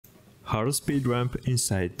Hard speed ramp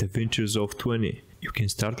inside Davinci Resolve 20. You can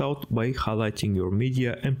start out by highlighting your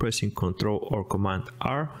media and pressing Ctrl or Command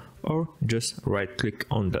R, or just right click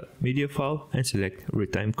on the media file and select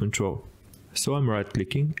Retime Control. So I'm right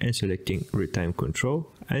clicking and selecting Retime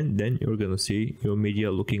Control, and then you're gonna see your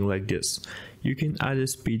media looking like this. You can add a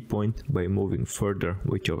speed point by moving further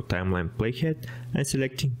with your timeline playhead and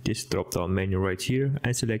selecting this drop down menu right here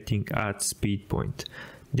and selecting Add Speed Point.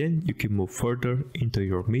 Then you can move further into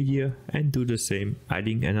your media and do the same,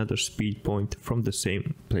 adding another speed point from the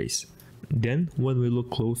same place. Then when we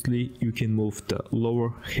look closely, you can move the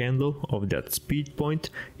lower handle of that speed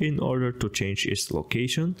point in order to change its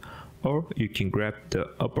location, or you can grab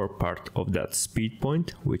the upper part of that speed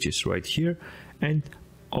point, which is right here, and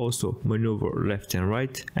also maneuver left and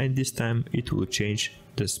right, and this time it will change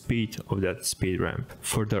the speed of that speed ramp.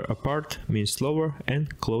 Further apart means slower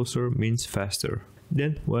and closer means faster.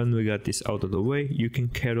 Then when we got this out of the way, you can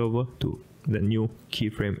head over to the new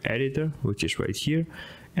keyframe editor, which is right here,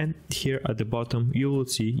 and here at the bottom you will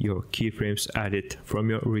see your keyframes added from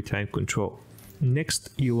your retime control. Next,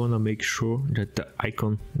 you want to make sure that the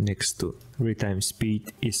icon next to retime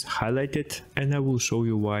speed is highlighted, and I will show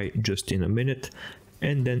you why just in a minute.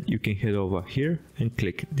 And then you can head over here and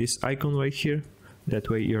click this icon right here. That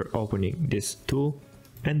way you're opening this tool,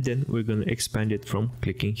 and then we're going to expand it from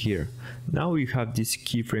clicking here. Now you have this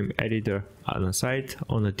keyframe editor on the side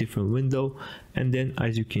on a different window, and then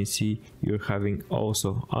as you can see you're having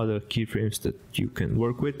also other keyframes that you can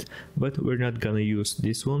work with, but we're not gonna use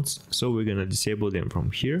these ones, so we're gonna disable them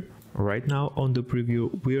from here. Right now on the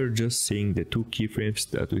preview we are just seeing the two keyframes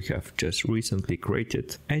that we have just recently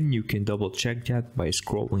created, and you can double check that by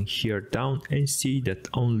scrolling here down and see that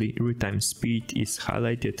only retime speed is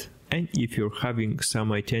highlighted. And if you're having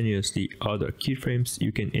simultaneously other keyframes,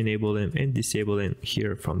 you can enable them and disable them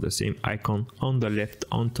here from the same icon on the left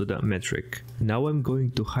onto the metric. Now I'm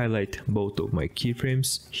going to highlight both of my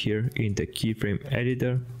keyframes here in the keyframe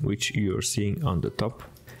editor, which you're seeing on the top.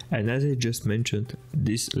 And as I just mentioned,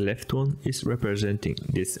 this left one is representing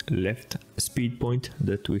this left speed point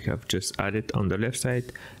that we have just added on the left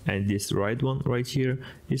side, and this right one right here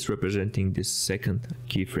is representing this second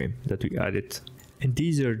keyframe that we added. And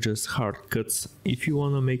these are just hard cuts. If you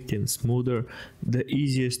want to make them smoother, the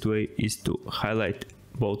easiest way is to highlight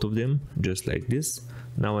both of them just like this.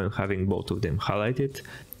 Now I'm having both of them highlighted,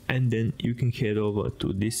 and then you can head over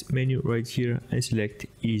to this menu right here and select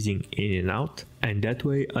easing in and out, and that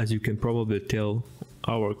way, as you can probably tell,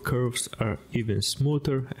 our curves are even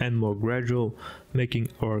smoother and more gradual, making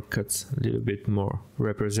our cuts a little bit more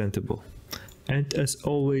representable. And as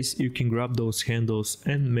always, you can grab those handles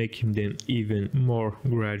and make them even more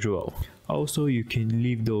gradual. Also, you can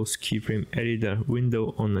leave those keyframe editor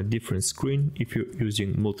window on a different screen if you're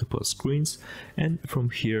using multiple screens, and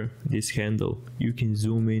from here, this handle, you can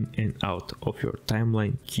zoom in and out of your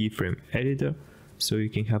timeline keyframe editor so you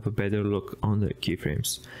can have a better look on the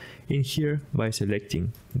keyframes. In here, by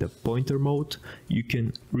selecting the pointer mode, you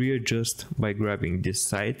can readjust by grabbing this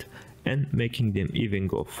side and making them even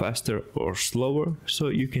go faster or slower, so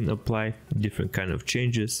you can apply different kind of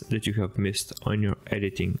changes that you have missed on your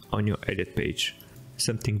editing on your edit page.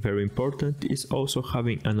 Something very important is also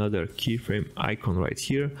having another keyframe icon right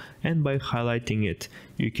here, and by highlighting it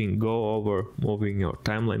you can go over moving your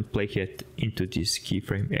timeline playhead into this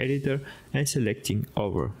keyframe editor and selecting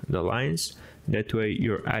over the lines. That way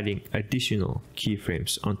you're adding additional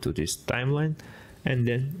keyframes onto this timeline. And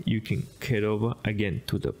then you can head over again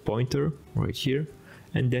to the pointer right here,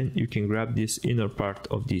 and then you can grab this inner part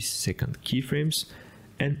of these second keyframes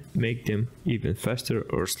and make them even faster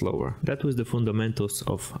or slower. That was the fundamentals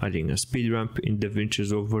of adding a speed ramp in Davinci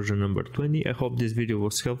Resolve version number 20. I hope this video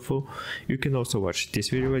was helpful. You can also watch this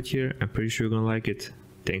video right here. I'm pretty sure you're gonna like it.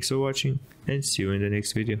 Thanks for watching, and see you in the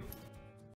next video.